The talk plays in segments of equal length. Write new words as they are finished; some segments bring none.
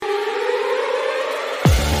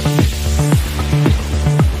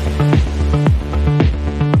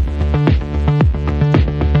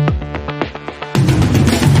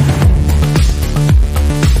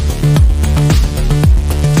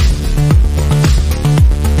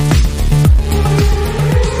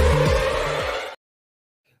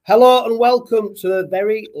Hello and welcome to the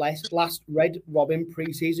very last Red Robin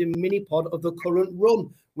pre-season mini-pod of the current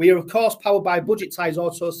run. We are, of course, powered by Budget Ties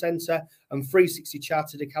Auto Centre and 360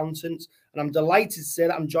 Chartered Accountants. And I'm delighted to say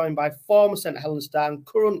that I'm joined by former St Helens star and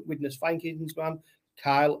current Widnes Vikings man,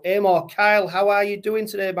 Kyle Amor. Kyle, how are you doing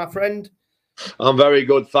today, my friend? I'm very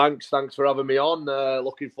good, thanks. Thanks for having me on.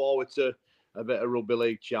 Looking forward to a bit of rugby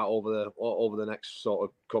league chat over the next sort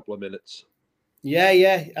of couple of minutes.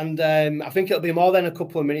 Yeah, and I think it'll be more than a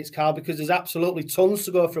couple of minutes, Carl, because there's absolutely tons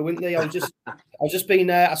to go through, isn't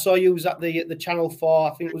there? I saw you was at the Channel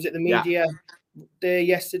 4. I think was it the media day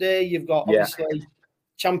yesterday. You've got obviously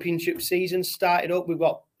championship season started up. We've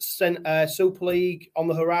got Super League on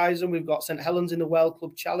the horizon. We've got St Helens in the World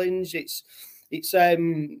Club Challenge. It's you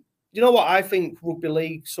know what I think rugby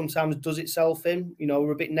league sometimes does itself in. You know,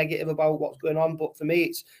 we're a bit negative about what's going on, but for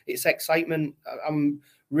me, it's excitement. I'm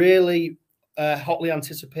really hotly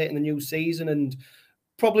anticipating the new season, and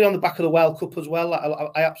probably on the back of the World Cup as well.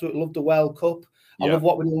 I absolutely love the World Cup. I love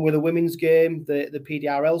what we're doing with the women's game, the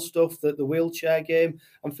PDRL stuff, the wheelchair game,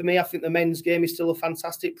 and for me, I think the men's game is still a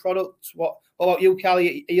fantastic product. What about you, Carl? Are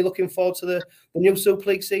you looking forward to the new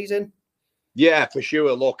Super League season? Yeah, for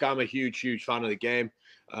sure. Look, I'm a huge fan of the game.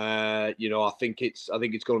 I think it's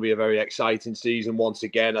going to be a very exciting season once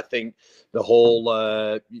again. I think the whole,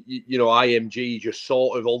 IMG just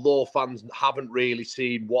sort of, although fans haven't really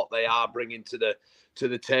seen what they are bringing to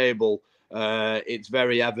the table, it's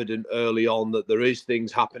very evident early on that there is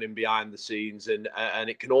things happening behind the scenes, and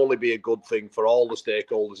it can only be a good thing for all the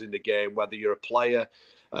stakeholders in the game, whether you're a player,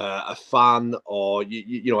 a fan, or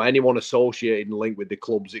anyone associated and linked with the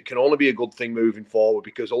clubs. It can only be a good thing moving forward,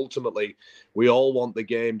 because ultimately we all want the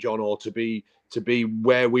game, John, to be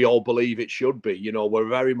where we all believe it should be. You know, we're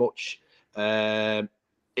very much as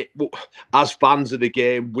fans of the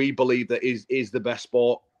game, we believe that is the best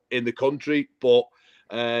sport in the country, but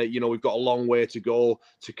we've got a long way to go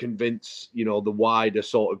to convince, the wider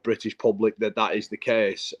sort of British public that is the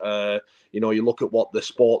case. You look at what the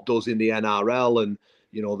sport does in the NRL, and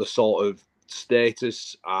the sort of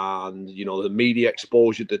status and, the media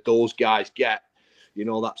exposure that those guys get,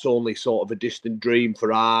 that's only sort of a distant dream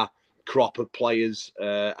for our crop of players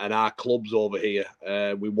and our clubs over here.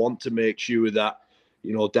 We want to make sure that,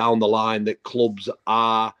 down the line, that clubs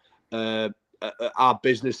are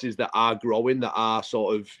businesses that are growing, that are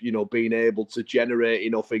sort of, being able to generate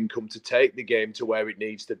enough income to take the game to where it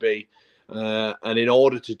needs to be. And in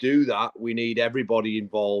order to do that, we need everybody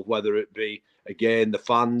involved, whether it be, again, the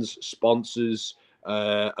fans, sponsors,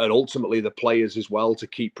 and ultimately the players as well, to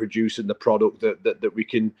keep producing the product that we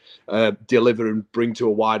can deliver and bring to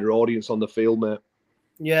a wider audience on the field, mate.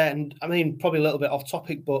 Yeah, and I mean, probably a little bit off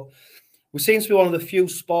topic, but we seem to be one of the few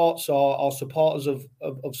sports or supporters of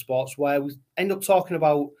sports where we end up talking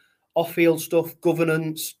about off-field stuff,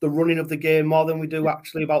 governance, the running of the game, more than we do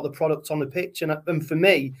actually about the product on the pitch. And for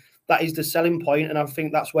me, that is the selling point, and I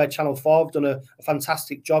think that's where Channel 4 have done a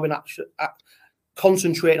fantastic job in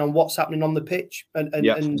concentrating on what's happening on the pitch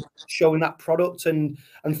and showing that product. And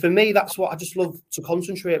for me, that's what I just love to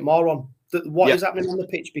concentrate more on, what is happening on the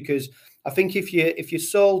pitch, because I think if you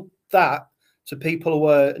sold that to people who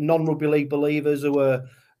are non-rugby league believers, who are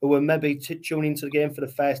maybe tuning into the game for the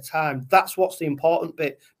first time, that's what's the important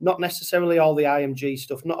bit, not necessarily all the IMG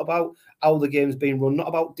stuff, not about how the game's being run, not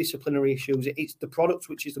about disciplinary issues. It's the product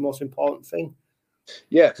which is the most important thing.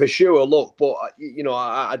 Yeah, for sure. Look, but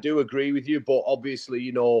I do agree with you. But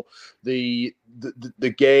obviously, the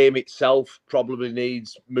game itself probably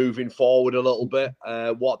needs moving forward a little bit.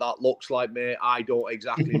 What that looks like, mate, I don't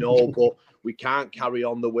exactly know. But we can't carry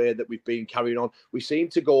on the way that we've been carrying on. We seem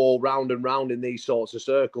to go round and round in these sorts of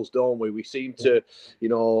circles, don't we? We seem to,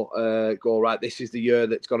 go right. This is the year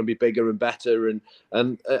that's going to be bigger and better.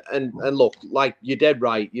 And look, like, you're dead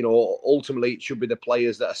right. Ultimately, it should be the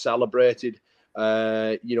players that are celebrated.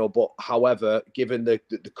 But however, given the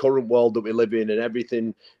current world that we live in and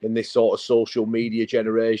everything in this sort of social media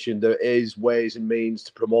generation, there is ways and means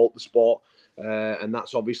to promote the sport. And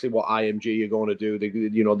that's obviously what IMG are going to do.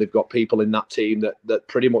 They've got people in that team that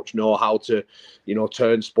pretty much know how to,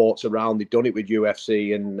 turn sports around. They've done it with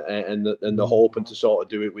UFC and they're hoping to sort of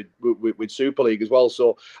do it with Super League as well.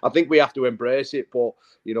 So I think we have to embrace it. But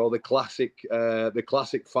the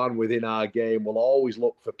classic fan within our game will always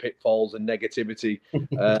look for pitfalls and negativity,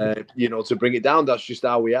 to bring it down. That's just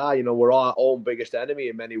how we are. We're our own biggest enemy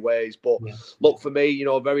in many ways. But look, for me,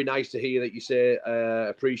 very nice to hear that you say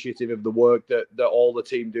appreciative of the work that all the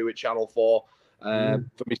team do at Channel 4. For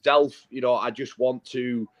myself, I just want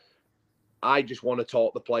to I just want to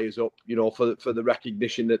talk the players up, you know, for the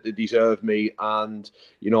recognition that they deserve me, and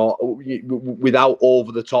you know, without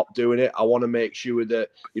over the top doing it. I want to make sure that,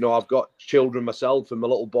 you know, I've got children myself, and my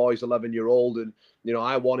little boy's 11-year-old, and you know,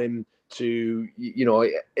 I want him to, you know,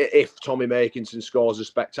 if Tommy Makinson scores a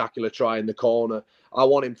spectacular try in the corner, I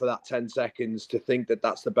want him for that 10 seconds to think that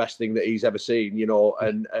that's the best thing that he's ever seen, you know,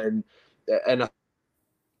 and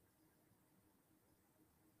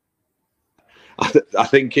I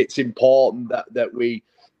think it's important that we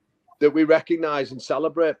recognise and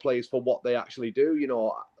celebrate players for what they actually do. You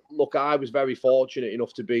know, look, I was very fortunate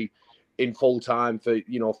enough to be in full time for,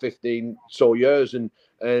 you know, 15 so years, and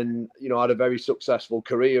you know, had a very successful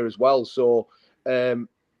career as well. So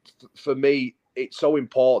for me, it's so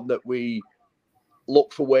important that we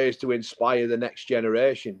look for ways to inspire the next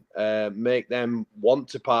generation, make them want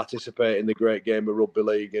to participate in the great game of rugby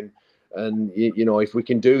league, and you know, if we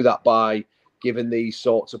can do that by giving these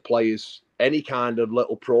sorts of players any kind of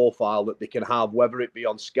little profile that they can have, whether it be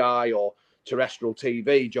on Sky or terrestrial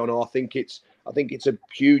TV, John, I think it's a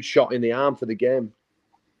huge shot in the arm for the game.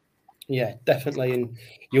 Yeah, definitely. And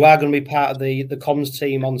you are going to be part of the comms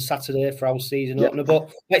team on Saturday for our season opener.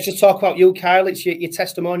 But let's just talk about you, Kyle. It's your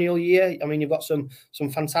testimonial year. I mean, you've got some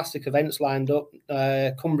fantastic events lined up.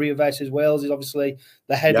 Cumbria versus Wales is obviously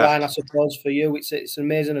the headline, I suppose, for you. It's an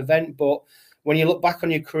amazing event. But when you look back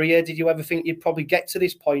on your career, did you ever think you'd probably get to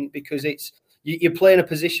this point? Because you're playing a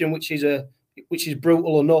position which is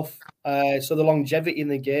brutal enough. So the longevity in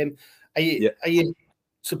the game. Are you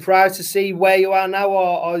surprised to see where you are now,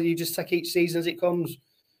 or you just take each season as it comes?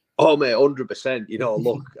 Oh mate, 100%. You know,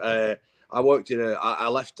 look, I worked in I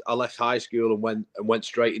left high school and went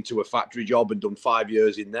straight into a factory job and done 5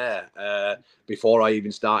 years in there before I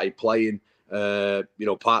even started playing you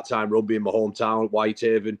know, part-time rugby in my hometown,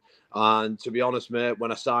 Whitehaven. And to be honest, mate,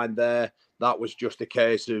 when I signed there, that was just a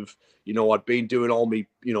case of, you know, I'd been doing all my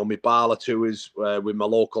Bala tours with my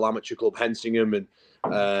local amateur club, Hensingham, and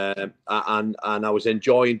I was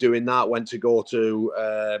enjoying doing that. Went to go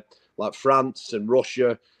to like France and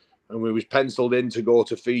Russia, and we was penciled in to go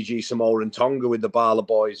to Fiji, Samoa, and Tonga with the Bala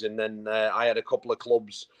boys. And then I had a couple of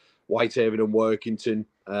clubs, Whitehaven and Workington,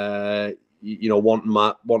 you know, wanting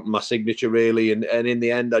my signature really. And in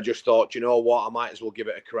the end, I just thought, you know what, I might as well give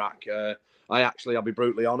it a crack. I'll be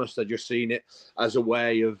brutally honest, I just seen it as a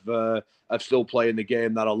way of still playing the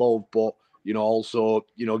game that I love, but you know, also,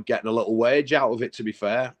 you know, getting a little wage out of it, to be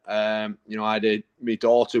fair. You know, my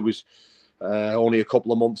daughter was only a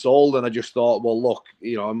couple of months old, and I just thought, well, look,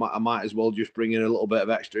 you know, I might as well just bring in a little bit of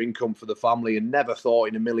extra income for the family, and never thought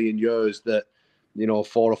in a million years that, you know,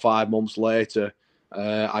 4 or 5 months later,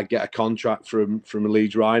 I'd get a contract from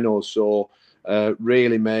Leeds Rhinos. So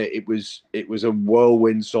really, mate, it was a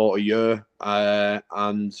whirlwind sort of year,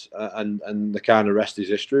 and the kind of rest is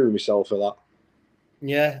history with myself for that.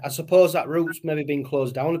 Yeah, I suppose that route's maybe been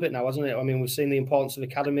closed down a bit now, hasn't it? I mean, we've seen the importance of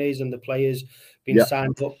academies and the players being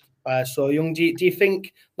signed up so young. Do you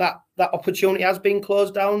think that opportunity has been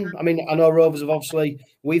closed down? I mean, I know Rovers have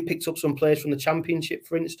we've picked up some players from the Championship,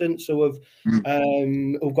 for instance, who've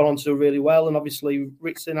gone on to do really well, and obviously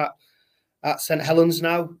Ritson at St Helens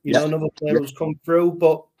now, you know, another player who's come through.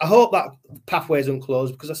 But I hope that pathway isn't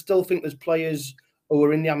closed, because I still think there's players who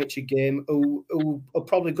are in the amateur game who are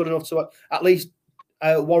probably good enough to at least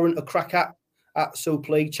warrant a crack at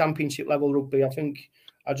Super League Championship level rugby.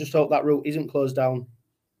 I just hope that route isn't closed down.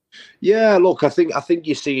 Yeah, look, I think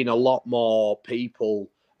you're seeing a lot more people,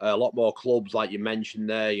 a lot more clubs, like you mentioned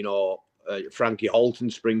there. You know, Frankie Holton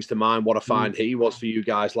springs to mind. What a find he was for you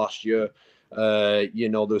guys last year. You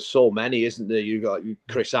know, there's so many, isn't there? You got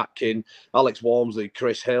Chris Atkin, Alex Walmsley,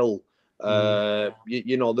 Chris Hill.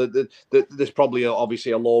 You know, there's probably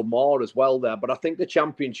obviously a load more as well there, but I think the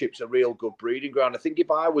Championship's a real good breeding ground. I think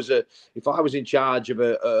if I was in charge of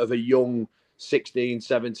a young 16,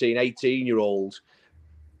 17, 18-year-old,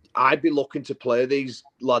 I'd be looking to play these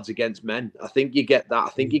lads against men. I think you get that. I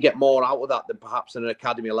think you get more out of that than perhaps at an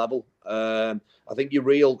academy level. I think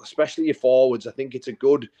especially your forwards, I think it's a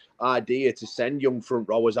good idea to send young front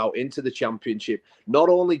rowers out into the Championship, not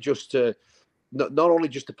only just to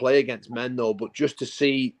play against men, though, but just to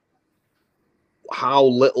see how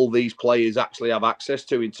little these players actually have access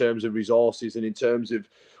to in terms of resources and in terms of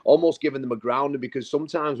almost giving them a grounding. Because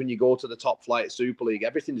sometimes when you go to the top flight Super League,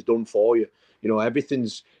 everything's done for you. You know,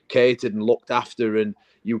 everything's catered and looked after, and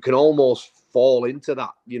you can almost fall into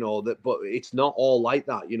that, you know, but it's not all like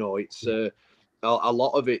that. You know, it's a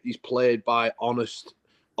lot of it is played by honest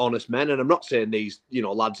men. And I'm not saying these, you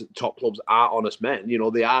know, lads at top clubs are honest men. You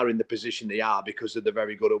know, they are in the position they are because they're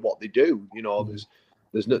very good at what they do. You know,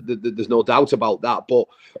 there's no doubt about that. But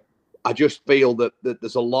I just feel that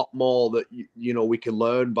there's a lot more that you know we can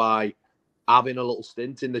learn by having a little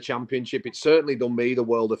stint in the Championship. It's certainly done me the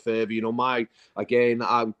world of favour. You know, I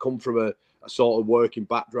come from a sort of working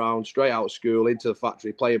background, straight out of school into the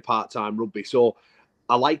factory, playing part-time rugby. So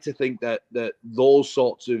I like to think that those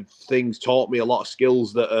sorts of things taught me a lot of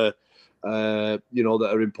skills that are, you know,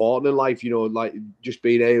 that are important in life. You know, like just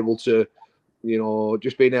being able to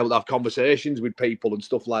have conversations with people and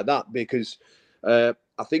stuff like that. Because I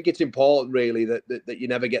think it's important, really, that you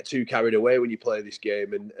never get too carried away when you play this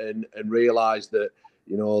game, and realise that,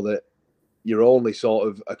 you know, that you're only sort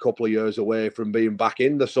of a couple of years away from being back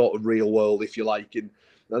in the sort of real world, if you like. And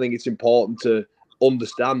I think it's important to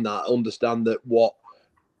understand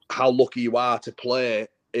how lucky you are to play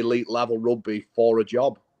elite level rugby for a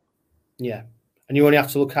job. Yeah. And you only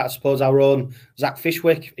have to look at, I suppose, our own Zach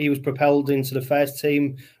Fishwick. He was propelled into the first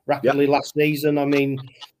team rapidly last season. I mean,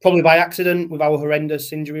 probably by accident with our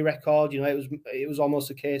horrendous injury record. You know, it was almost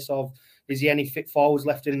a case of, is he any fit forwards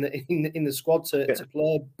left in the squad to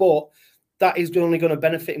play? But that is only going to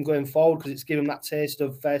benefit him going forward, because it's given him that taste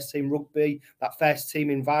of first team rugby, that first team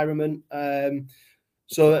environment.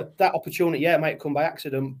 So that opportunity, it might come by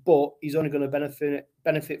accident, but he's only going to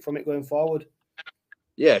benefit from it going forward.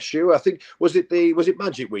 Yeah, sure. I think was it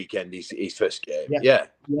Magic Weekend, his first game? Yeah.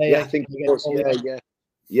 I think it was.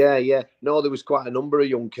 Yeah. No, there was quite a number of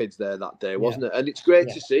young kids there that day, wasn't it? And it's great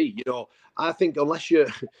to see. You know, I think unless you're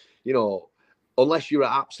an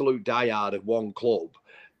absolute diehard of one club,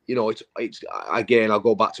 you know, it's again, I'll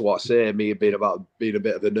go back to what I say, me being a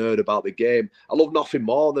bit of a nerd about the game. I love nothing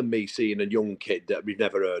more than me seeing a young kid that we've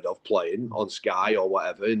never heard of playing on Sky or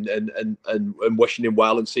whatever, and wishing him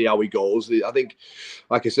well and see how he goes. I think,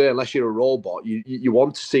 like I say, unless you're a robot, you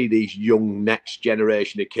want to see these young next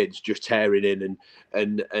generation of kids just tearing in,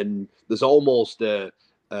 and there's almost something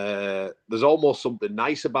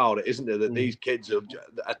nice about it, isn't there? That these kids are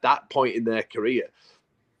at that point in their career,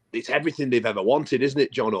 it's everything they've ever wanted, isn't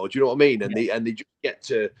it, John? Do you know what I mean? And they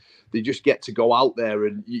just get to go out there,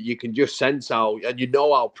 and you can just sense how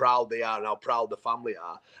proud they are and how proud the family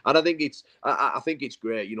are. And I think it's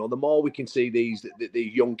great. You know, the more we can see these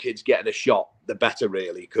young kids getting a shot, the better,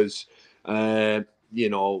 really. Because you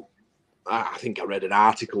know, I think I read an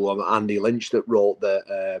article on Andy Lynch that wrote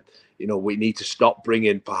that you know, we need to stop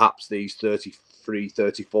bringing perhaps these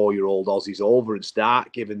 34-year-old Aussies over and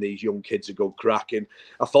start giving these young kids a good crack. And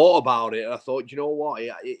I thought about it, and I thought, you know what,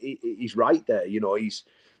 he's right there. You know,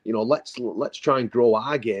 let's try and grow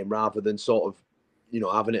our game rather than sort of, you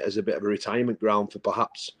know, having it as a bit of a retirement ground for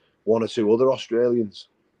perhaps one or two other Australians.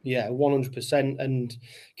 Yeah, 100%. And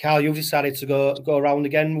Carl, you've decided to go around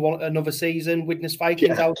again, another season. Widnes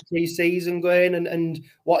Vikings out pre-season going, and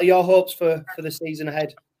what are your hopes for the season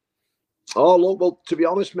ahead? Oh, look, well, to be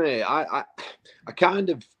honest, mate, I kind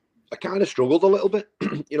of struggled a little bit,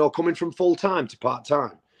 you know, coming from full time to part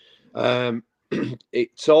time. It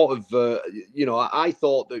sort of, you know, I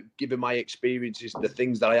thought that given my experiences, the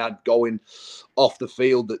things that I had going off the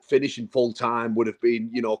field, that finishing full time would have been,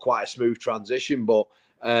 you know, quite a smooth transition. But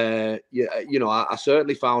you know, I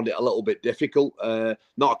certainly found it a little bit difficult.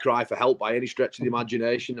 Not a cry for help by any stretch of the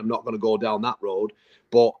imagination. I'm not going to go down that road,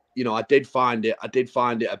 but you know, I did find it a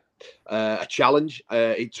challenge.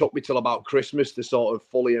 It took me till about Christmas to sort of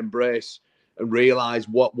fully embrace and realize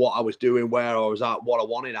what I was doing, where I was at, what I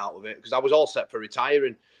wanted out of it, because I was all set for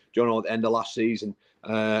retiring, you know, at the end of last season.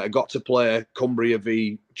 I got to play Cumbria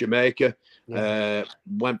v Jamaica.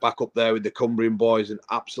 Went back up there with the Cumbrian boys and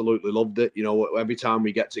absolutely loved it. You know, every time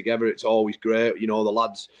we get together, it's always great. You know, the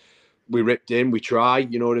lads, we ripped in, we try,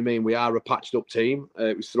 you know what I mean? We are a patched up team.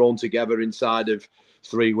 It was thrown together inside of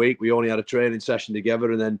 3 weeks. We only had a training session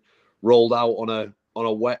together and then rolled out on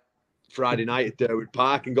a wet Friday night at Durwood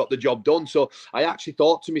Park and got the job done. So I actually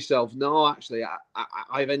thought to myself, no, actually,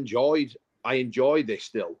 I enjoy this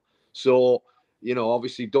still. So, you know,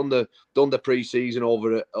 obviously done the pre-season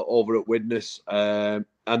over at Widnes, and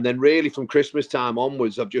then really from Christmas time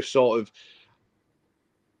onwards, I've just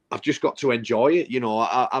got to enjoy it. You know,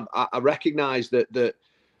 I recognise that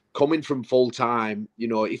coming from full time, you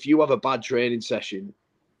know, if you have a bad training session,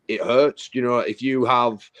 it hurts. You know, if you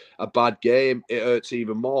have a bad game, it hurts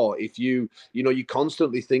even more. If you're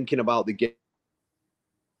constantly thinking about the game.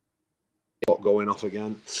 Going off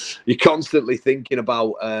again. You're constantly thinking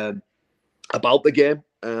about the game,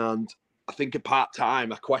 and I think at part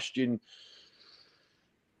time, I question,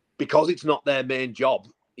 because it's not their main job.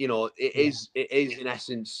 You know, it is in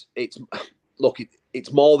essence. It's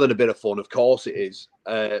more than a bit of fun. Of course, it is,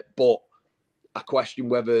 but I question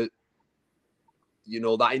whether, you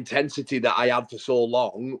know, that intensity that I had for so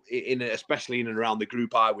long, especially in and around the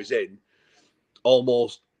group I was in,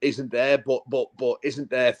 almost isn't there, but isn't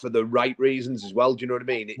there for the right reasons as well. Do you know what I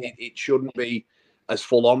mean? It shouldn't be as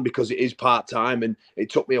full on because it is part time, and it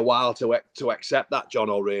took me a while to accept that, John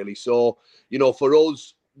O'Reilly. So for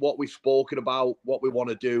us, what we've spoken about, what we want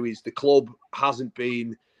to do is the club hasn't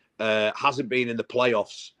been in the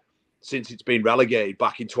playoffs since it's been relegated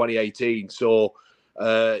back in 2018. So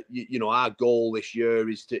our goal this year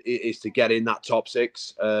is to get in that top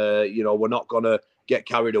six. We're not going to get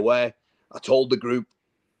carried away. I told the group,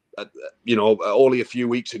 only a few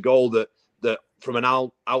weeks ago that from an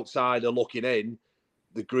outsider looking in,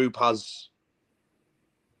 the group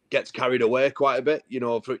gets carried away quite a bit.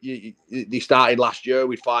 They started last year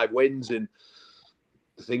with 5 wins, and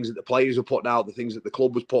the things that the players were putting out, the things that the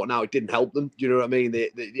club was putting out, it didn't help them. Do you know what I mean?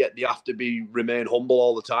 They have to remain humble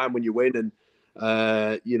all the time when you win, and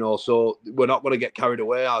so we're not going to get carried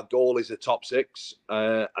away. Our goal is the top 6,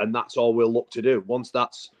 and that's all we'll look to do. Once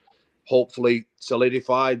that's hopefully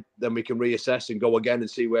solidified, then we can reassess and go again and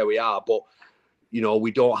see where we are. But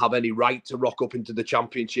we don't have any right to rock up into the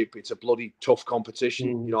Championship. It's a bloody tough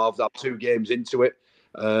competition. I've had 2 games into it,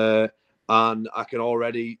 and I can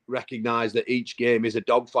already recognise that each game is a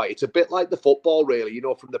dogfight. It's a bit like the football, really.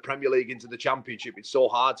 From the Premier League into the Championship, it's so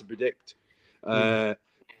hard to predict. It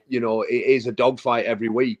is a dogfight every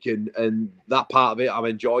week, and that part of it I'm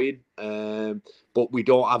enjoying. But we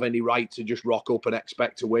don't have any right to just rock up and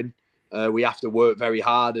expect to win. We have to work very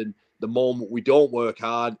hard, and the moment we don't work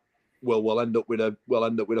hard, we'll end up with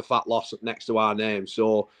a fat loss next to our name.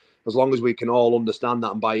 So as long as we can all understand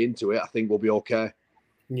that and buy into it, I think we'll be okay.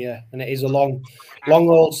 Yeah, and it is a long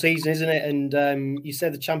old season, isn't it? And you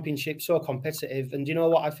said the Championship's so competitive, and you know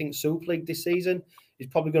what? I think Super League this season is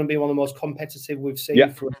probably going to be one of the most competitive we've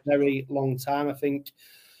seen for a very long time.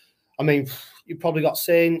 I mean, you've probably got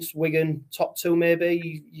Saints, Wigan, top 2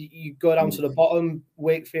 maybe. You go down to the bottom,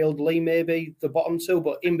 Wakefield, Leigh maybe, the bottom 2.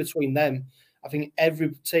 But in between them, I think every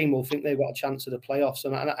team will think they've got a chance at the playoffs.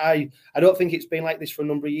 And I don't think it's been like this for a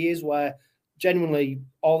number of years where genuinely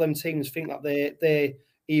all them teams think that they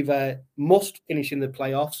either must finish in the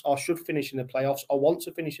playoffs or should finish in the playoffs or want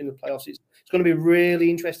to finish in the playoffs. It's going to be really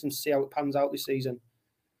interesting to see how it pans out this season.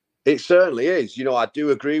 It certainly is. I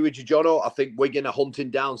do agree with you, Jono. I think Wigan are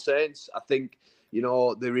hunting down Saints. I think,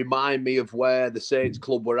 they remind me of where the Saints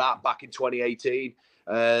club were at back in 2018.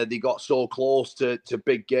 They got so close to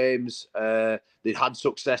big games. They'd had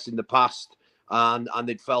success in the past and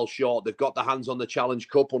they'd fell short. They've got their hands on the Challenge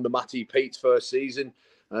Cup under Matty Pete's first season.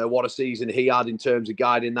 What a season he had in terms of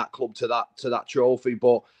guiding that club to that trophy.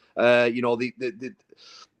 But,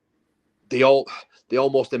 they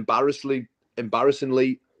almost embarrassingly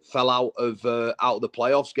fell out of the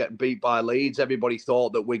playoffs, getting beat by Leeds. Everybody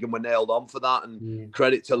thought that Wigan were nailed on for that, and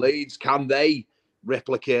credit to Leeds. Can they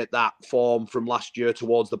replicate that form from last year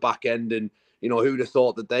towards the back end? And who'd have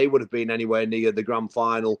thought that they would have been anywhere near the grand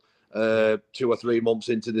final 2 or 3 months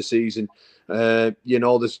into the season?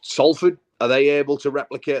 There's Salford. Are they able to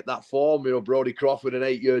replicate that form? Brodie Croft with an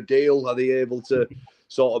 8-year deal. Are they able to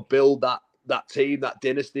sort of build that team, that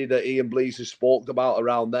dynasty that Ian Blease has spoke about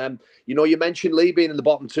around them? You mentioned Leigh being in the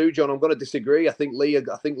bottom 2, John. I'm going to disagree. I think Leigh are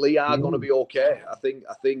going to be okay. I think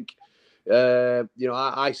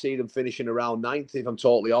I see them finishing around 9th, if I'm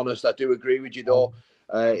totally honest. I do agree with you, though.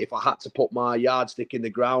 If I had to put my yardstick in the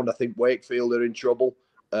ground, I think Wakefield are in trouble.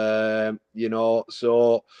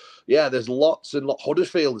 So yeah, there's lots and lots.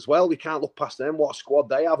 Huddersfield as well. We can't look past them. What a squad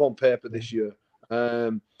they have on paper this year.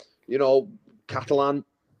 Catalan,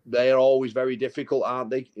 they are always very difficult,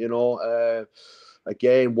 aren't they?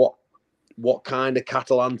 Again, what kind of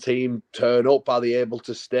Catalan team turn up? Are they able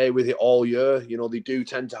to stay with it all year? They do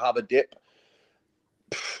tend to have a dip.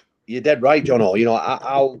 You're dead right, John.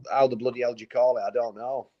 How the bloody hell do you call it? I don't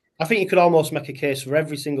know. I think you could almost make a case for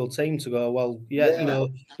every single team to go, well,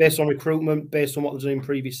 based on recruitment, based on what they've done in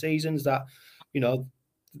previous seasons, that,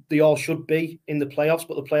 they all should be in the playoffs,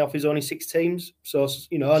 but the playoff is only 6 teams. So,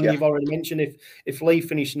 and you've already mentioned if Leigh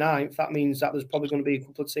finished 9th, that means that there's probably going to be a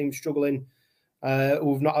couple of teams struggling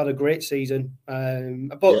who've not had a great season. I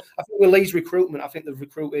think with Leigh's recruitment, I think they've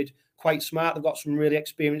recruited quite smart. They've got some really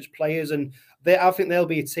experienced players, and I think they'll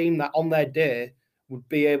be a team that on their day would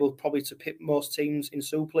be able probably to pit most teams in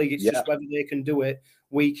Super League. It's just whether they can do it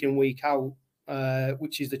week in, week out,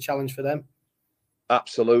 which is the challenge for them.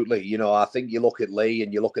 Absolutely. I think you look at Leigh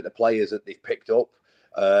and you look at the players that they've picked up.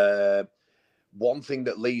 One thing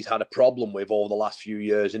that Leigh's had a problem with over the last few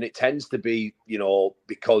years, and it tends to be,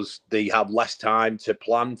 because they have less time to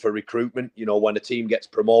plan for recruitment. When a team gets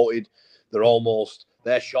promoted,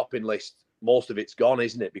 their shopping list, most of it's gone,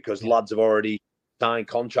 isn't it? Because lads have already sign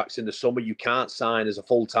contracts in the summer. You can't sign as a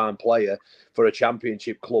full-time player for a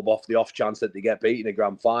championship club off the off chance that they get beat in a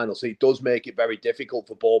grand final. So it does make it very difficult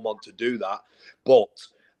for Beaumont to do that. But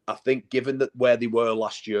I think, given that where they were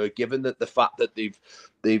last year, given that the fact that they've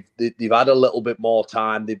had a little bit more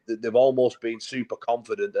time, they've almost been super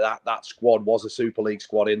confident that squad was a Super League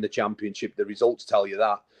squad in the championship. The results tell you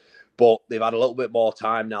that. But they've had a little bit more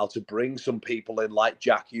time now to bring some people in like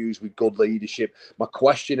Jack Hughes with good leadership. My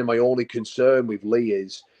question and my only concern with Lee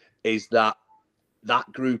is that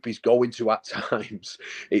group is going to, at times,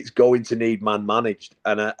 it's going to need man managed.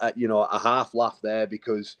 And, a half laugh there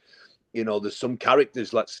because, there's some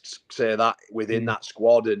characters, let's say that, within that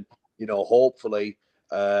squad. And, hopefully,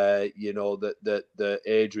 that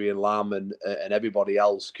Adrian Lamb and everybody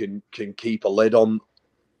else can keep a lid on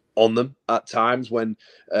them at times when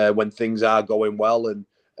things are going well. And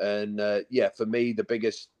for me, the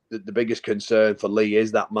biggest concern for Lee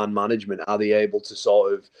is that man management. Are they able to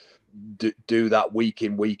sort of do that week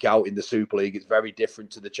in, week out in the Super League? It's very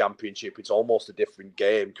different to the Championship. It's almost a different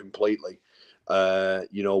game completely.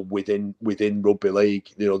 Within rugby league,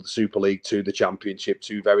 the Super League to the Championship,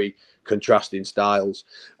 two very contrasting styles.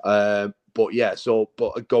 But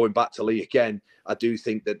going back to Lee again, I do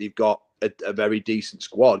think that they've got a very decent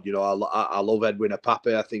squad. I love Edwin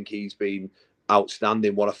Apape. I think he's been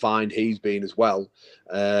outstanding. What a find he's been as well.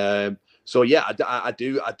 I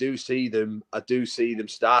do see them. I do see them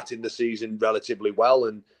starting the season relatively well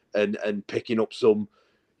and picking up some.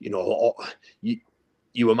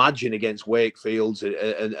 You imagine against Wakefields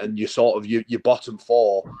and you sort of your bottom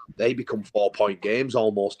four, they become 4-point games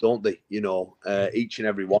almost, don't they? Each and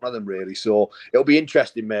every one of them really. So it'll be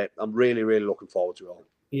interesting, mate. I'm really, really looking forward to it all.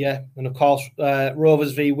 Yeah, and of course,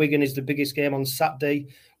 Rovers v Wigan is the biggest game on Saturday.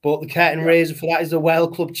 But the curtain raiser for that is the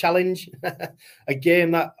World Club Challenge, a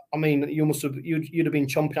game that you'd have been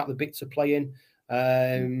chomping at the bit to play in.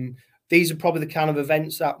 These are probably the kind of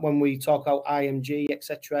events that, when we talk about IMG,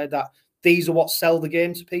 etc., that these are what sell the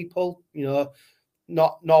game to people.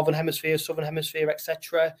 Not Northern Hemisphere, Southern Hemisphere,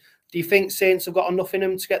 etc. Do you think Saints have got enough in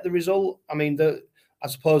them to get the result? I mean, I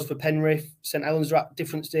suppose for Penrith, St Helens are at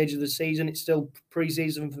different stages of the season. It's still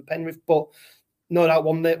pre-season for Penrith, but no doubt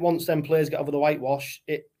once them players get over the whitewash,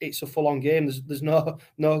 it's a full-on game. There's no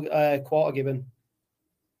quarter given.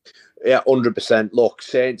 Yeah, 100%. Look,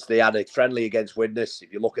 Saints, they had a friendly against Widnes.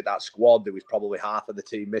 If you look at that squad, there was probably half of the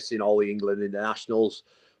team missing, all the England internationals,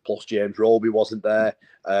 plus James Roby wasn't there.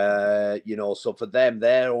 So for them,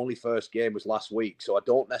 their only first game was last week. So I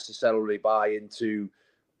don't necessarily buy into,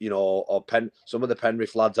 some of the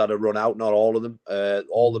Penrith lads had a run out, not all of them.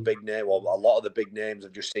 All the big names, a lot of the big names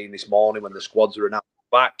I've just seen this morning when the squads are announced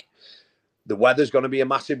back. The weather's going to be a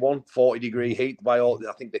massive one, 40-degree heat. I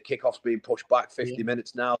think the kickoff's being pushed back 50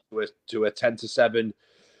 minutes now to a 10-7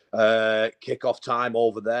 kickoff time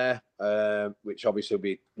over there, which obviously will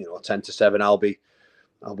be 10-7. I'll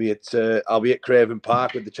be at Craven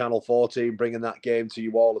Park with the Channel 4 team, bringing that game to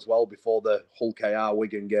you all as well before the Hull KR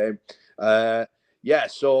Wigan game.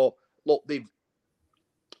 So look,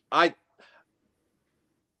 I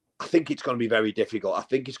think it's going to be very difficult. I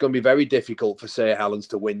think it's going to be very difficult for St Helens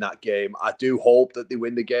to win that game. I do hope that they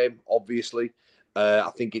win the game, obviously.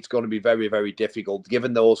 I think it's going to be very, very difficult,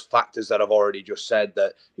 given those factors that I've already just said,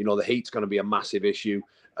 that, the heat's going to be a massive issue.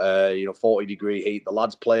 40-degree heat. The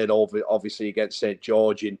lads played obviously against St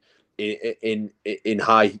George in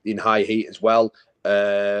high heat as well.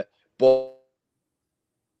 But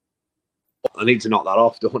I need to knock that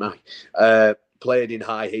off, don't I? Played in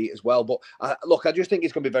high heat as well. But I just think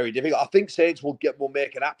it's going to be very difficult. I think Saints will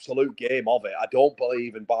make an absolute game of it. I don't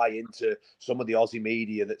believe and buy into some of the Aussie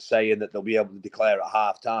media that's saying that they'll be able to declare at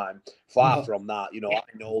half-time. Far from that.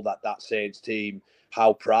 I know that Saints team,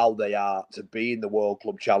 how proud they are to be in the World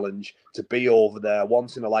Club Challenge, to be over there,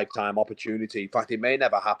 once in a lifetime opportunity. In fact, it may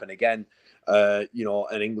never happen again. An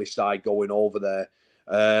English side going over there.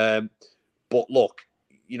 But look,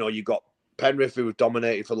 you've got Penrith, who have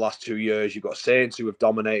dominated for the last 2 years. You've got Saints, who have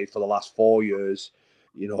dominated for the last 4 years.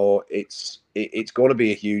 It's going to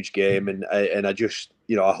be a huge game, and I just,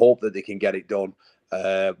 I hope that they can get it done.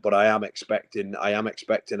 But I am expecting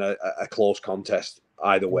a close contest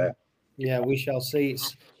either way. Yeah, we shall see.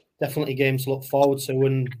 It's definitely games to look forward to,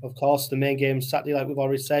 and of course the main game Saturday, like we've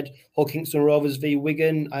already said, Hull Kingston Rovers v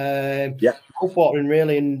Wigan. Mouth-watering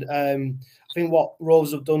really, and I think what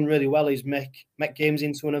Rovers have done really well is make games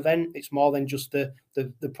into an event. It's more than just the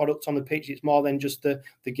product on the pitch. It's more than just the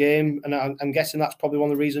game, and I'm guessing that's probably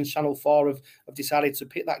one of the reasons Channel 4 have decided to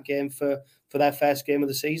pick that game for their first game of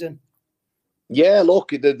the season. Yeah,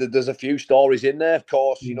 look, there's a few stories in there, of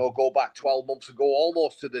course. Go back 12 months ago,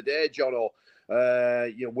 almost to the day, Jono.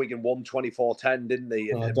 Wigan won 24-10, didn't they?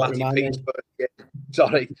 And don't Matty remind Peet's me. first game,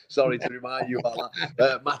 sorry to remind you about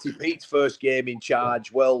that. Matty Peet's first game in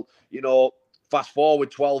charge. Well, fast forward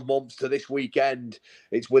 12 months to this weekend,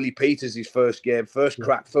 it's Willie Peters' first game, first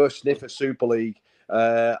crack, first sniff at Super League.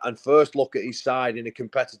 And first look at his side in a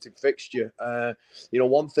competitive fixture.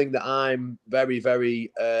 One thing that I'm very,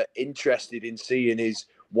 very interested in seeing is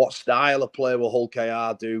what style of play will Hull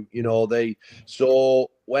KR do. So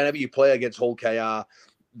whenever you play against Hull KR,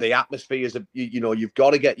 the atmosphere is, you've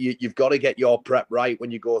got to get your prep right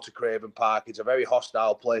when you go to Craven Park. It's a very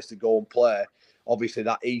hostile place to go and play. Obviously,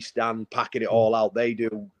 that East Stand packing it all out, they do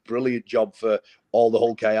a brilliant job for all the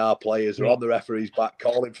Hull KR players who are on the referee's back,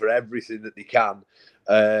 calling for everything that they can.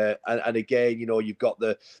 And again, you've got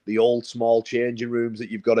the old small changing rooms that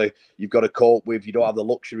you've got to cope with. You don't have the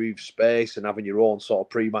luxury of space and having your own sort of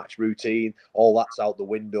pre-match routine. All that's out the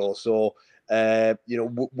window. So,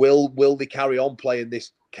 will they carry on playing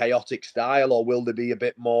this chaotic style, or will they be a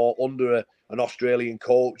bit more under an Australian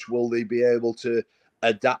coach? Will they be able to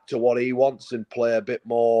adapt to what he wants and play a bit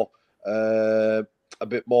more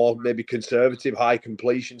maybe conservative, high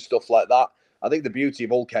completion, stuff like that? I think the beauty of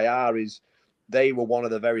Hull KR is they were one of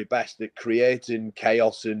the very best at creating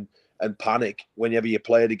chaos and panic whenever you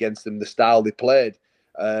played against them, the style they played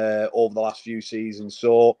over the last few seasons.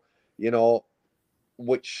 So,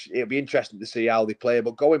 which it'll be interesting to see how they play.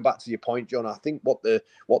 But going back to your point, John, I think what the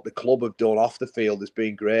club have done off the field has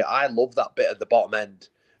been great. I love that bit at the bottom end.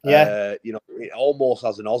 Yeah, it almost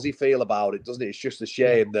has an Aussie feel about it, doesn't it? It's just a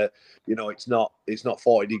shame that it's not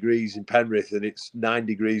 40 degrees in Penrith and it's 9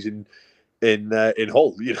 degrees in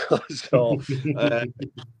Hull. So.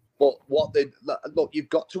 But you've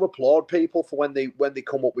got to applaud people for when they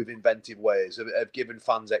come up with inventive ways of giving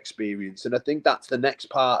fans experience, and I think that's the next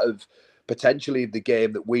part of potentially the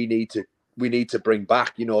game that we need to bring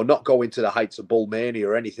back. Not go into the heights of Bullmania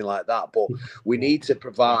or anything like that, but we need to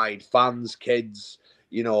provide fans, kids,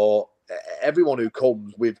 everyone who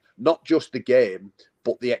comes with not just the game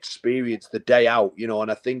but the experience, the day out.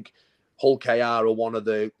 And I think Hull KR are one of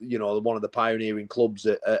the pioneering clubs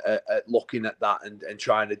at looking at that and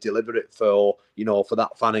trying to deliver it for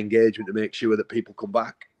that fan engagement to make sure that people come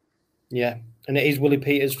back. Yeah, and it is Willie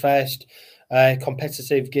Peters' first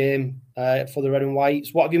competitive game for the Red and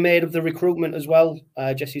Whites. What have you made of the recruitment as well?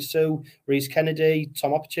 Jesse Sue, Reece Kennedy,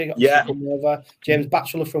 Tom Opachik coming over, James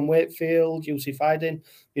Batchelor from Wakefield, Yusuf Aydin.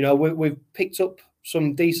 We've picked up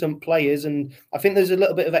some decent players, and I think there's a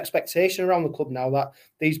little bit of expectation around the club now that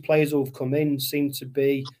these players who have come in seem to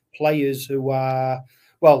be players who are,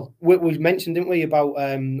 well, we mentioned, didn't we, about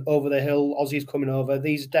over the hill Aussies coming over.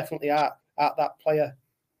 These definitely are at that player.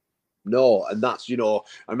 No, and that's I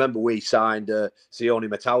remember we signed Sione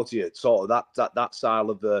Matautia, sort of that style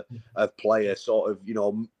of player, sort of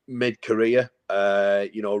mid-career,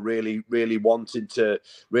 really wanting to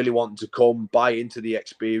come, buy into the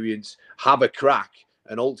experience, have a crack,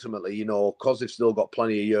 and ultimately, because they've still got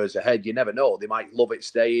plenty of years ahead, you never know, they might love it,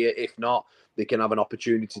 stay here. If not, they can have an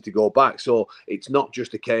opportunity to go back. So it's not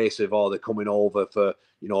just a case of they're coming over for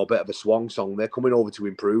a bit of a swan song. They're coming over to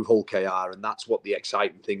improve Hull KR, and that's what the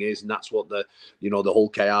exciting thing is, and that's what the Hull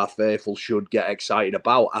KR faithful should get excited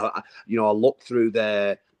about. I looked through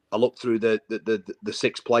the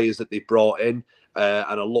 6 players that they brought in,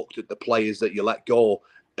 and I looked at the players that you let go,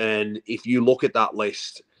 and if you look at that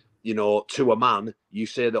list, to a man, you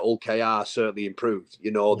say that Hull KR certainly improved.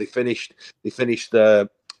 They finished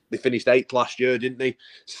 8th last year, didn't they?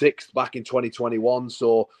 6th back in 2021.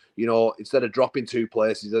 So, instead of dropping 2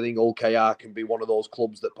 places, I think Hull KR can be one of those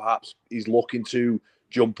clubs that perhaps is looking to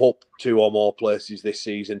jump up 2 or more places this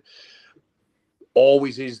season. There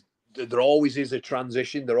always is a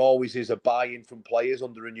transition. There always is a buy-in from players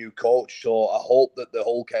under a new coach. So I hope that the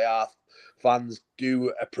Hull KR fans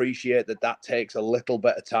do appreciate that takes a little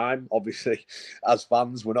bit of time. Obviously, as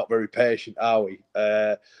fans, we're not very patient, are we?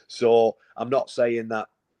 So I'm not saying that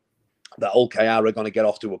Hull KR are going to get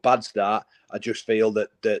off to a bad start. I just feel that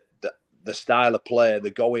the style of play,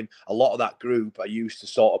 a lot of that group are used to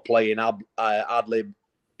sort of playing ad lib,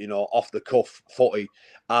 off the cuff footy.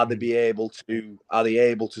 Are they able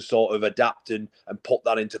to sort of adapt and put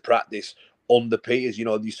that into practice under Peters?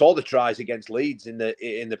 You saw the tries against Leeds in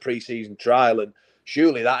the pre-season trial, and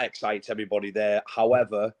surely that excites everybody there.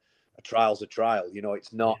 However, a trial's a trial.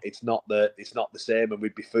 It's not the same, and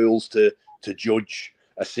we'd be fools to judge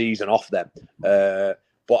a season off them. But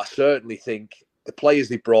I certainly think the players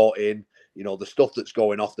they brought in, the stuff that's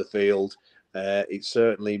going off the field, it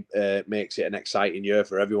certainly makes it an exciting year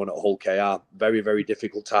for everyone at Hull KR. Very, very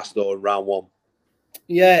difficult task though in round 1.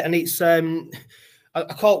 Yeah, and it's I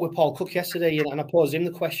caught with Paul Cook yesterday, and I posed him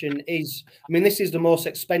the question: this is the most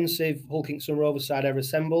expensive Hull Kingston Rovers side ever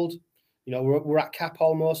assembled. You know, we're at cap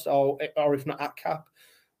almost, or if not at cap.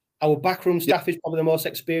 Our backroom staff is probably the most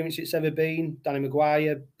experienced it's ever been. Danny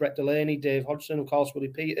Maguire, Brett Delaney, Dave Hodgson, of course, Willie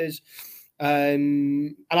Peters.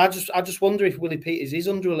 And I just wonder if Willie Peters is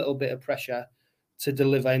under a little bit of pressure to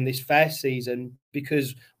deliver in this first season,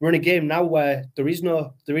 because we're in a game now where there is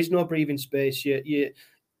no breathing space. You're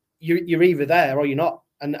either there or you're not.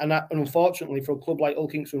 And unfortunately, for a club like Hull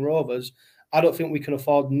Kingston Rovers, I don't think we can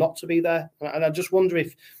afford not to be there. And I just wonder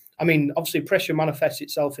if, obviously pressure manifests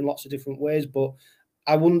itself in lots of different ways, but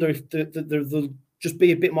I wonder if there'll just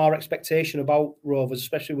be a bit more expectation about Rovers,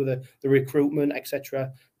 especially with the recruitment,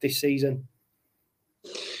 etc., this season.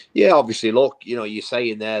 Yeah, obviously, look, you're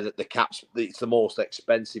saying there that it's the most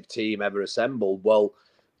expensive team ever assembled. Well,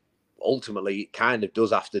 ultimately, it kind of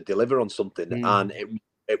does have to deliver on something. And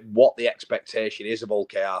what the expectation is of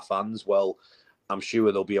OKR fans, well, I'm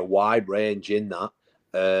sure there'll be a wide range in that,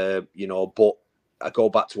 but I go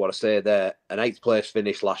back to what I say there, an 8th place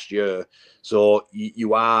finish last year. So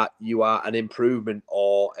you are an improvement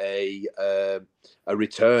or a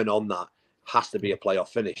return on that has to be a playoff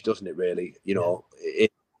finish, doesn't it, really?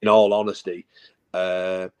 In all honesty,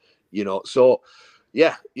 so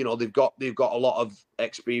yeah, they've got a lot of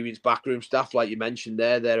experienced backroom staff, like you mentioned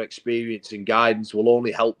there. Their experience and guidance will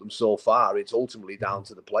only help them so far. It's ultimately down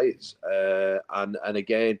to the players. And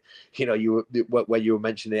again, when you were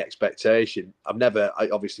mentioning the expectation, I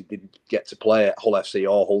obviously didn't get to play at Hull FC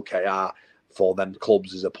or Hull KR for them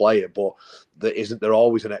clubs as a player, but isn't there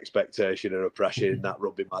always an expectation and a pressure in that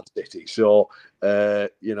rugby mad city? So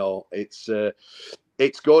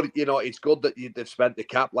it's good, it's good that they've spent the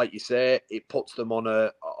cap, like you say. It puts them on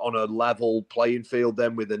a level playing field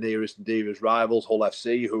then with the nearest and dearest rivals, Hull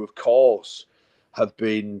FC, who of course have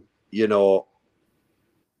been,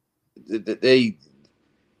 they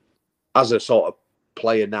as a sort of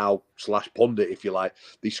player now / pundit, if you like,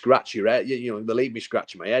 they scratch your head. They leave me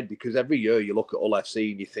scratching my head, because every year you look at Hull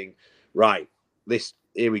FC and you think, right,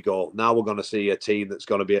 here we go. Now we're going to see a team that's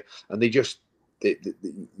going to be, and they just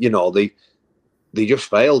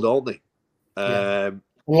fail, don't they?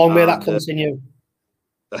 Long may that continue.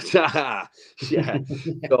 Yeah.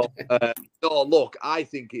 So, look, I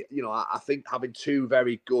think I think having two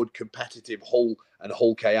very good competitive Hull and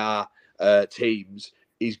Hull KR teams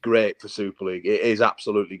is great for Super League. It is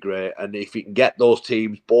absolutely great, and if you can get those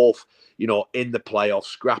teams both, in the playoffs,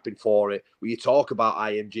 scrapping for it. When you talk about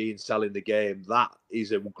IMG and selling the game, that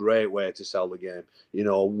is a great way to sell the game.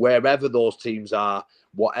 Wherever those teams are,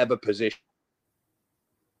 whatever position.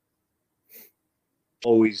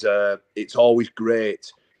 It's always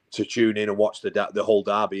great to tune in and watch the whole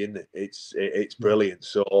derby, isn't it? It's brilliant.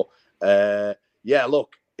 So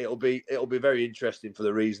look, it'll be very interesting for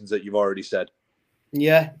the reasons that you've already said.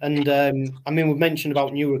 Yeah, and we've mentioned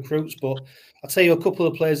about new recruits, but I'll tell you a couple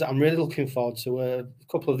of players that I'm really looking forward to. A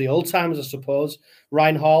couple of the old timers, I suppose.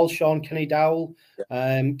 Ryan Hall, Sean Kenny-Dowell,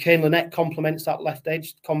 Kane Lynette complements that left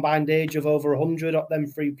edge, combined age of over 100 of them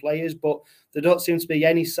 3 players, but there don't seem to be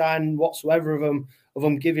any sign whatsoever of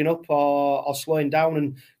them giving up or slowing down.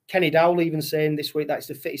 And Kenny-Dowell even saying this week that it's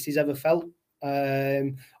the fittest he's ever felt.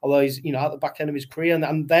 Although he's at the back end of his career,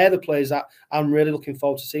 and they're the players that I'm really looking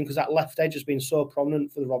forward to seeing, because that left edge has been so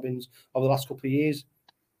prominent for the Robins over the last couple of years.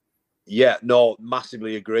 Yeah, no,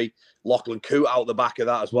 massively agree. Lachlan Coote out the back of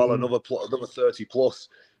that as well, another 30 plus.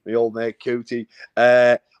 My old mate Cootie.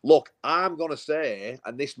 Look, I'm going to say,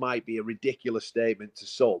 and this might be a ridiculous statement to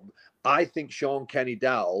some, I think Sean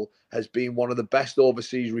Kenny-Dowell has been one of the best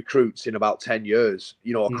overseas recruits in about 10 years,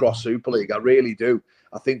 across Super League. I really do.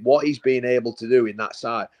 I think what he's been able to do in that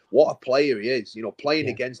side, what a player he is. Playing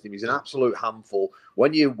against him, he's an absolute handful.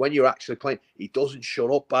 When you're actually playing, he doesn't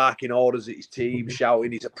shut up barking orders at his team,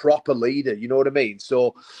 shouting. He's a proper leader. You know what I mean?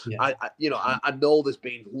 So, I know there's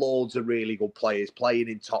been loads of really good players playing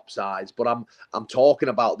in top sides, but I'm talking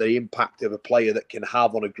about the impact of a player that can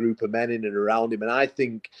have on a group of men in and around him. And I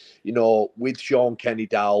think, with Sean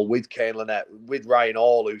Kenny-Dowell, with Kane Lynette, with Ryan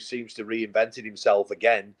Hall, who seems to reinvented himself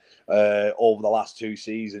again over the last 2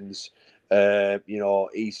 seasons.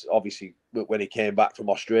 He's obviously, when he came back from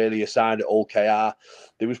Australia, signed at Hull KR.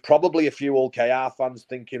 There was probably a few Hull KR fans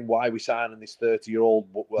thinking, why are we signing this 30-year-old,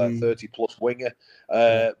 30-plus winger?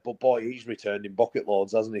 But boy, he's returned in bucket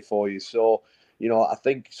loads, hasn't he, for you? So, I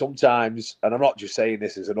think sometimes, and I'm not just saying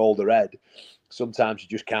this as an older head, sometimes you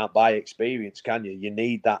just can't buy experience, can you? You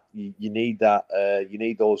need that. You need that. You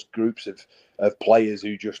need those groups of players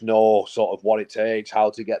who just know sort of what it takes, how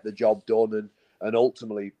to get the job done, and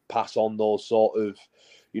ultimately pass on those sort of,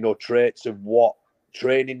 traits of what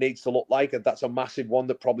training needs to look like, and that's a massive one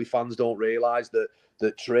that probably fans don't realise,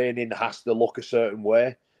 that training has to look a certain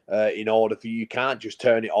way. In order for you can't just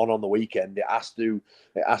turn it on the weekend. It has to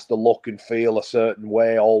look and feel a certain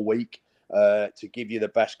way all week to give you the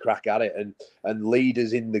best crack at it. And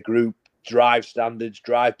leaders in the group drive standards,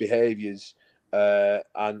 drive behaviours,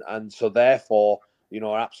 and so therefore, you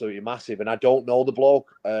know, are absolutely massive. And I don't know the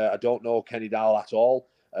bloke. I don't know Kenny Dowell at all.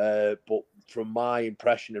 But from my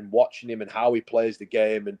impression and watching him and how he plays the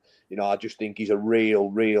game, and you know, I just think he's a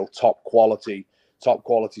real top quality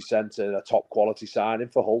centre, a top quality signing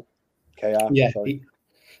for Hull. KR.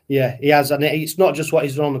 He has, and it's not just what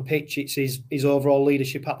he's done on the pitch; it's his overall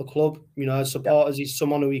leadership at the club. You know, as supporters, he's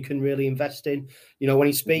someone who you can really invest in. You know, when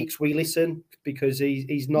he speaks, we listen because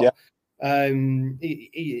he's not.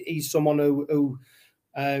 He's someone who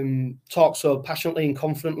talks so passionately and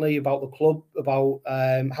confidently about the club, about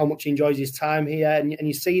how much he enjoys his time here, and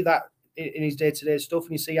you see that in his day-to-day stuff,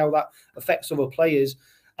 and you see how that affects other players.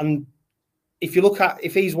 And if you look at,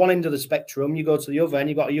 if he's one end of the spectrum, you go to the other end,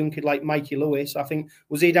 you've got a young kid like Mikey Lewis. I think,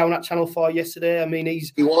 was he down at Channel 4 yesterday? I mean,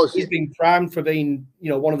 he's been primed for being,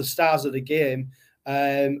 you know, one of the stars of the game.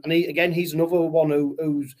 And he's another one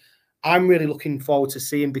who's I'm really looking forward to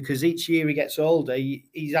seeing, because each year he gets older,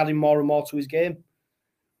 he's adding more and more to his game.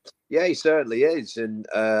 Yeah, he certainly is, and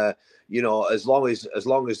you know, as long as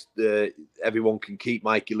everyone can keep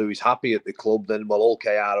Mikey Lewis happy at the club, then Hull KR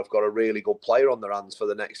have got a really good player on their hands for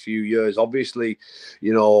the next few years. Obviously,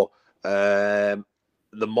 you know,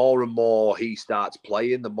 the more and more he starts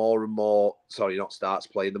playing, the more and more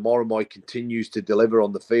he continues to deliver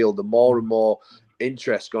on the field, the more and more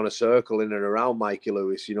interest going to circle in and around Mikey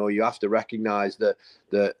Lewis. You know, you have to recognise that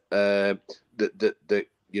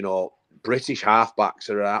you know, British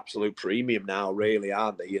halfbacks are an absolute premium now, really,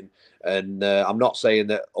 aren't they? And I'm not saying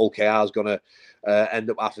that Hull KR is going to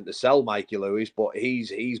end up having to sell Mikey Lewis, but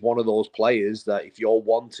he's one of those players that if you're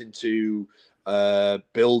wanting to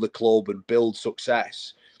build a club and build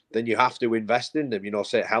success, then you have to invest in them. You know,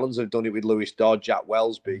 St Helens have done it with Lewis Dodge at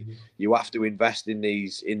Wellesby. You have to invest in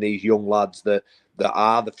these young lads that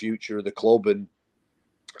are the future of the club. And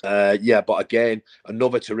but again,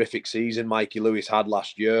 another terrific season Mikey Lewis had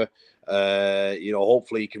last year. You know,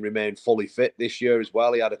 hopefully he can remain fully fit this year as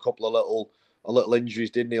well. He had a couple of little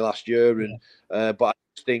injuries, didn't he, last year? And but I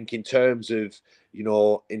just think in terms of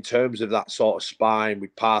that sort of spine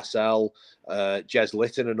with Parcell, Jez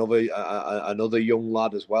Litton, another young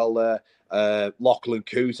lad as well there. Lachlan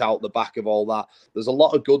Coote out the back of all that. There's a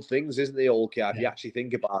lot of good things, isn't there, Hull KR? If you actually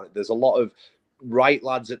think about it, there's a lot of right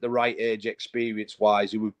lads at the right age,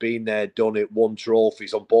 experience-wise, who have been there, done it, won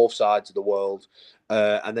trophies on both sides of the world.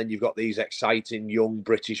 And then you've got these exciting young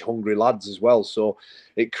British hungry lads as well. So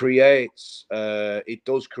it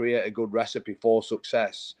does create a good recipe for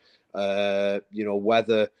success. You know,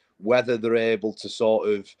 whether they're able to sort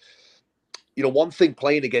of, you know, one thing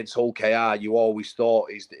playing against Hull KR, you always thought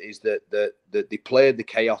is that they played the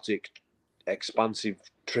chaotic, expansive,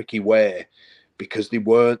 tricky way, because they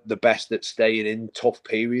weren't the best at staying in tough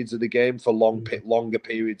periods of the game for longer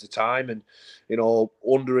periods of time. And, you know,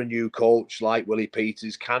 under a new coach like Willie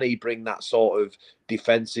Peters, can he bring that sort of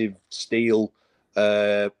defensive steel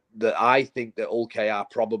that I think that Hull KR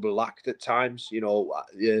probably lacked at times? You know,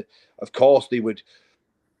 of course they would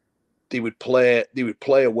play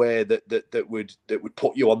a way that would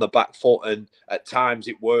put you on the back foot, and at times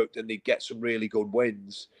it worked and they'd get some really good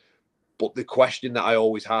wins. But the question that I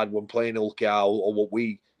always had when playing Hull KR, or what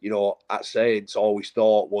we, you know, at Saints always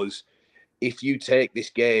thought was, if you take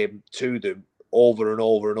this game to them over and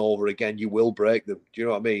over and over again, you will break them. Do you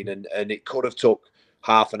know what I mean? And it could have took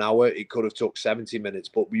half an hour, it could have took 70 minutes,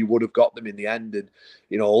 but you would have got them in the end. And,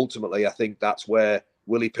 you know, ultimately, I think that's where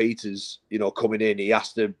Willie Peters, you know, coming in, he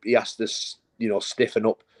has to, you know, stiffen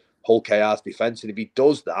up Hull KR's defence. And if he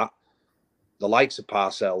does that, the likes of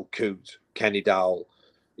Parcell, Coote, Kenny Dowell,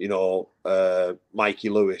 you know, Mikey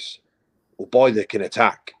Lewis, well, boy, they can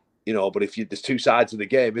attack, you know, but there's two sides of the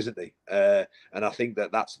game, isn't there? And I think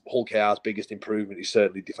that's Hull KR's biggest improvement is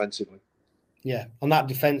certainly defensively. Yeah, on that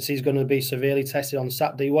defence, he's going to be severely tested on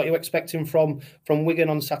Saturday. What are you expecting from Wigan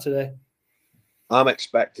on Saturday? I'm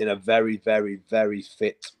expecting a very, very, very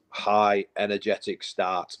fit, high, energetic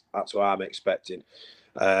start. That's what I'm expecting.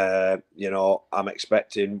 You know, I'm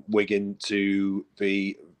expecting Wigan to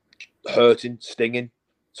be hurting, stinging,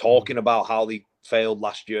 talking about how they failed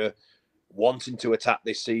last year, wanting to attack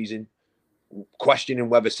this season, questioning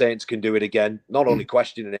whether Saints can do it again. Not only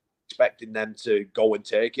questioning it, expecting them to go and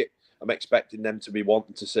take it. I'm expecting them to be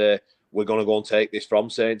wanting to say, we're going to go and take this from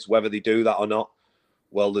Saints. Whether they do that or not,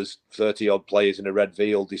 well, there's 30-odd players in a red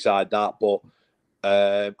V will decide that. But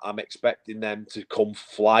I'm expecting them to come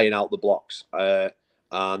flying out the blocks,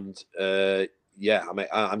 I'm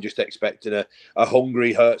just expecting a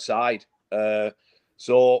hungry, hurt side.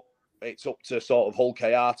 So it's up to sort of Hull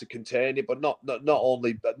KR to contain it, but not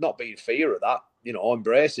only not being fear of that.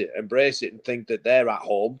 Embrace it, and think that they're at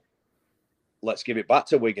home. Let's give it back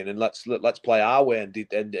to Wigan and let's play our way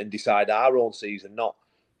and decide our own season, not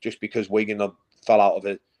just because Wigan fell out of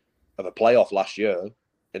a playoff last year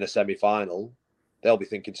in a semi-final. They'll be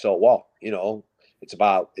thinking, so what? It's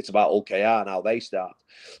about Hull KR and how they start.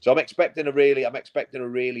 So I'm expecting a really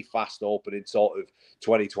fast opening, sort of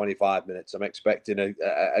 20-25 minutes. I'm expecting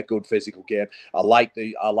a good physical game. I like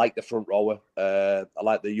the front rower. I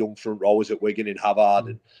like the young front rowers at Wigan in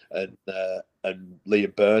Havard and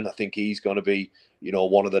Liam Byrne. I think he's going to be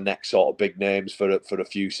one of the next sort of big names for a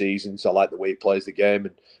few seasons. I like the way he plays the game,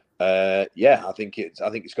 and I think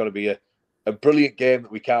it's going to be a brilliant game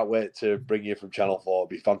that we can't wait to bring you from Channel 4. It'll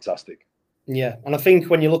be fantastic. Yeah, and I think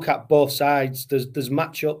when you look at both sides, there's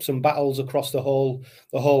matchups and battles across the whole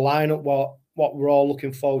lineup. What we're all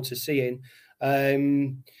looking forward to seeing.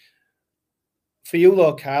 For you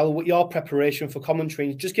though, Kyle, what your preparation for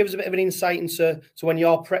commentary? Just give us a bit of an insight into when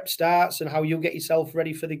your prep starts and how you get yourself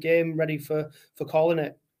ready for the game, ready for calling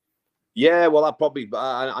it. Yeah, well,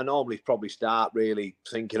 I normally probably start really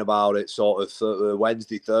thinking about it sort of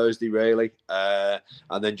Wednesday, Thursday, really, and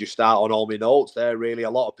then just start on all my notes there. Really, a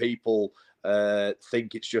lot of people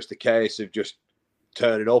think it's just a case of just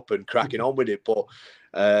turning up and cracking on with it, but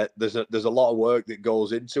there's a lot of work that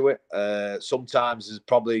goes into it. Sometimes there's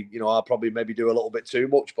probably I'll probably maybe do a little bit too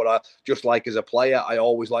much, but I just like as a player, I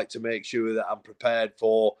always like to make sure that I'm prepared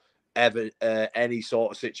for any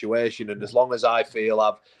sort of situation, and as long as I feel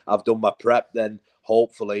I've done my prep, then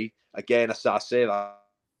hopefully, again, as I say that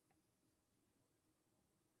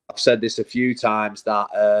I've said this a few times,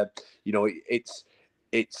 that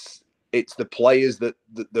it's the players that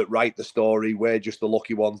write the story. We're just the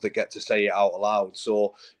lucky ones that get to say it out loud.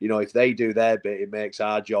 So if they do their bit, it makes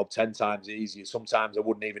our job 10 times easier. Sometimes I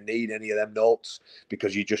wouldn't even need any of them notes,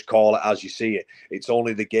 because you just call it as you see it. It's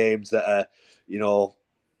only the games that are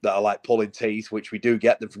that are like pulling teeth, which we do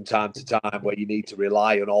get them from time to time, where you need to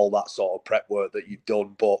rely on all that sort of prep work that you've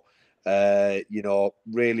done. But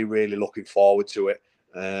really, really looking forward to it,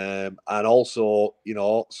 and also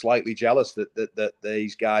slightly jealous that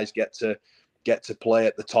these guys get to play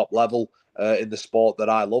at the top level in the sport that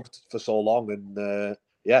I loved for so long. And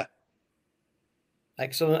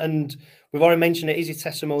Excellent. And we've already mentioned it is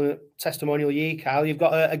your testimonial year, Kyle. You've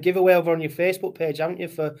got a giveaway over on your Facebook page, haven't you,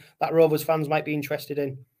 for that Rovers fans might be interested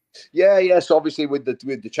in? Yeah. So obviously with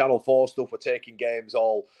the Channel 4 stuff, we're taking games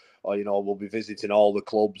we'll be visiting all the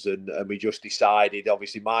clubs, and we just decided,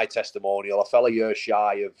 obviously my testimonial, I fell a year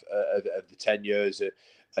shy of the 10 years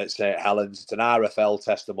at St Helens. It's an RFL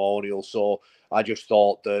testimonial, so I just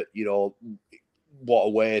thought that what a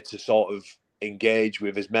way to sort of engage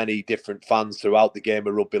with as many different fans throughout the game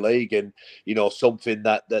of rugby league, and something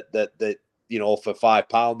that for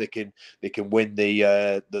 £5 they can win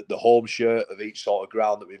the home shirt of each sort of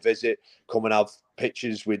ground that we visit. Come and have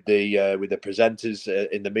pictures with the presenters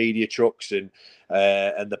in the media trucks, and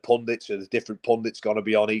the pundits. So there's different pundits going to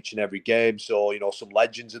be on each and every game. So some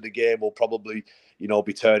legends of the game will probably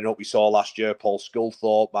be turning up. We saw last year Paul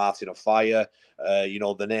Sculthorpe, Martin Offiah,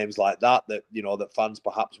 the names like that that fans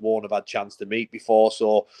perhaps won't have had chance to meet before.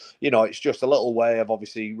 So it's just a little way of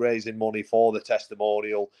obviously raising money for the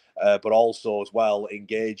testimonial, but also as well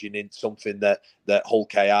engaging in something that Hull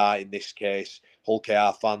KR, in this case, Hull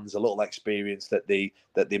KR fans, a little experience that they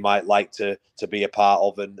might like to be a part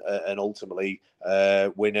of, and ultimately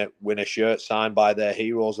win a shirt signed by their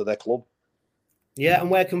heroes of their club. Yeah, and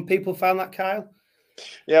where can people find that, Kyle?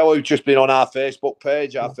 Yeah, well, we've just been on our Facebook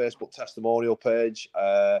page, our Facebook testimonial page.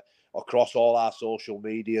 Across all our social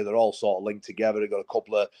media, they're all sort of linked together. We've got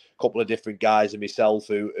a couple of different guys and myself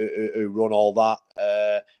who run all that,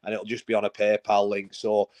 and it'll just be on a PayPal link.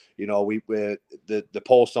 So we're the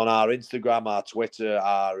posts on our Instagram, our Twitter,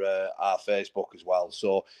 our Facebook as well.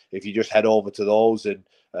 So if you just head over to those, and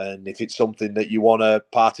if it's something that you want to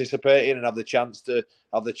participate in and have the chance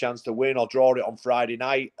to win or draw it on Friday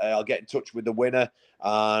night, I'll get in touch with the winner,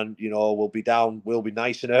 and we'll be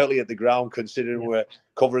nice and early at the ground, considering we're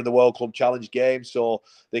covering the World Club Challenge game, so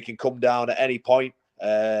they can come down at any point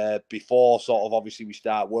before sort of obviously we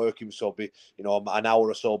start working. So be an hour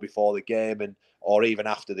or so before the game, or even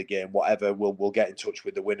after the game, whatever. We'll get in touch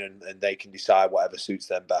with the winner, and they can decide whatever suits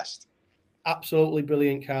them best. Absolutely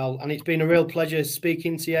brilliant, Carl. And it's been a real pleasure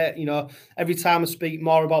speaking to you. You know, every time I speak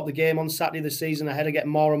more about the game on Saturday, the season ahead, I get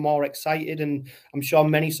more and more excited. And I'm sure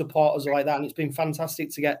many supporters are like that. And it's been fantastic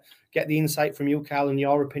to get the insight from you, Carl, and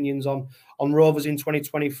your opinions on Rovers in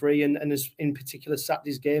 2023 and in particular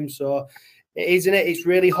Saturday's game. So isn't it? It's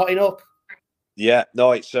really hotting up. Yeah,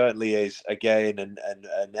 no, it certainly is. Again, and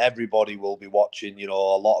everybody will be watching. You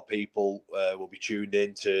know, a lot of people will be tuned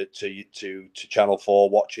in to Channel 4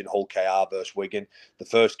 watching Hull KR versus Wigan. The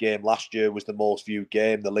first game last year was the most viewed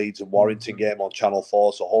game, the Leeds and Warrington game on Channel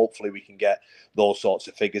 4. So hopefully we can get those sorts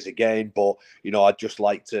of figures again. But you know, I'd just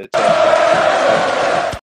like to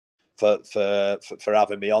for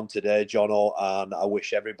having me on today, Jono, and I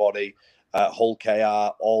wish everybody at Hull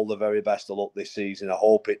KR all the very best of luck this season. I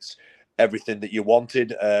hope it's everything that you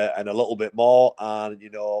wanted and a little bit more, and you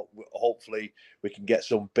know, hopefully we can get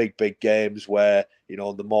some big games where, you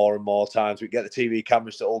know, the more and more times we get the TV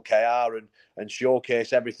cameras to Hull KR and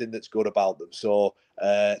showcase everything that's good about them. So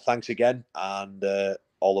thanks again, and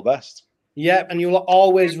all the best. Yeah, and you'll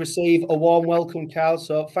always receive a warm welcome, Carl.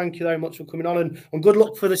 So thank you very much for coming on, and good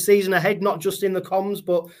luck for the season ahead, not just in the comms,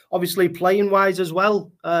 but obviously playing-wise as well.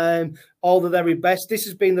 All the very best. This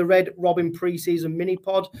has been the Red Robin pre-season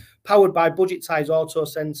mini-pod, powered by Budget Ties Auto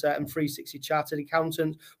Centre and 360 Chartered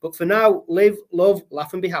Accountants. But for now, live, love,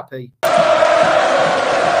 laugh and be happy.